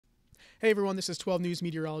Hey everyone, this is 12 News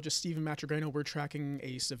meteorologist Stephen Matrograno. We're tracking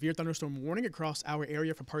a severe thunderstorm warning across our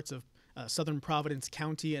area for parts of southern Providence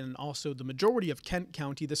County and also the majority of Kent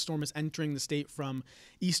County. This storm is entering the state from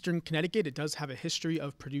eastern Connecticut. It does have a history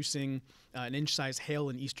of producing an inch-size hail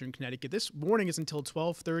in eastern Connecticut. This warning is until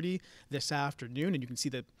 12:30 this afternoon, and you can see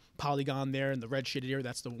the polygon there in the red shaded area.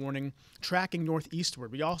 That's the warning tracking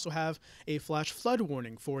northeastward. We also have a flash flood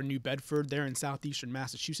warning for New Bedford there in southeastern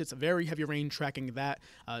Massachusetts. A very heavy rain tracking that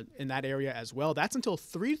in that area as well. That's until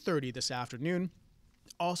 3:30 this afternoon.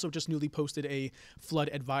 Also just newly posted a flood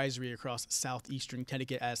advisory across southeastern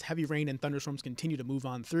Connecticut as heavy rain and thunderstorms continue to move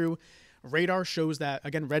on through. Radar shows that,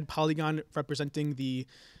 again, red polygon representing the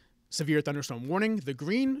severe thunderstorm warning. The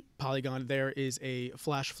green polygon there is a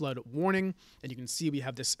flash flood warning. And you can see we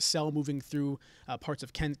have this cell moving through parts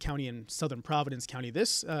of Kent County and southern Providence County.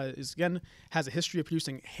 This has a history of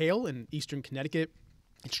producing hail in eastern Connecticut.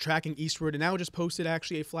 It's tracking eastward, and now just posted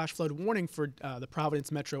actually a flash flood warning for the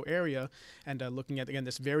Providence metro area. And looking at, again,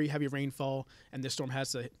 this very heavy rainfall, and this storm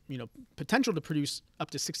has a potential to produce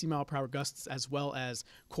up to 60-mile-per-hour gusts as well as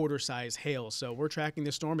quarter-size hail. So we're tracking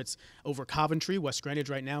this storm. It's over Coventry, West Greenwich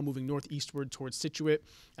right now, moving northeastward towards Situate,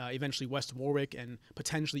 eventually West Warwick, and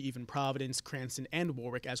potentially even Providence, Cranston, and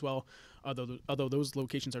Warwick as well, although those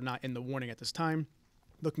locations are not in the warning at this time.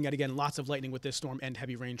 Looking at, again, lots of lightning with this storm and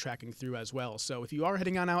heavy rain tracking through as well. So if you are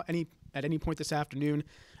heading on out at any point this afternoon,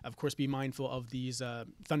 of course, be mindful of these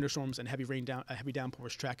thunderstorms and heavy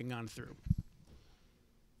downpours tracking on through.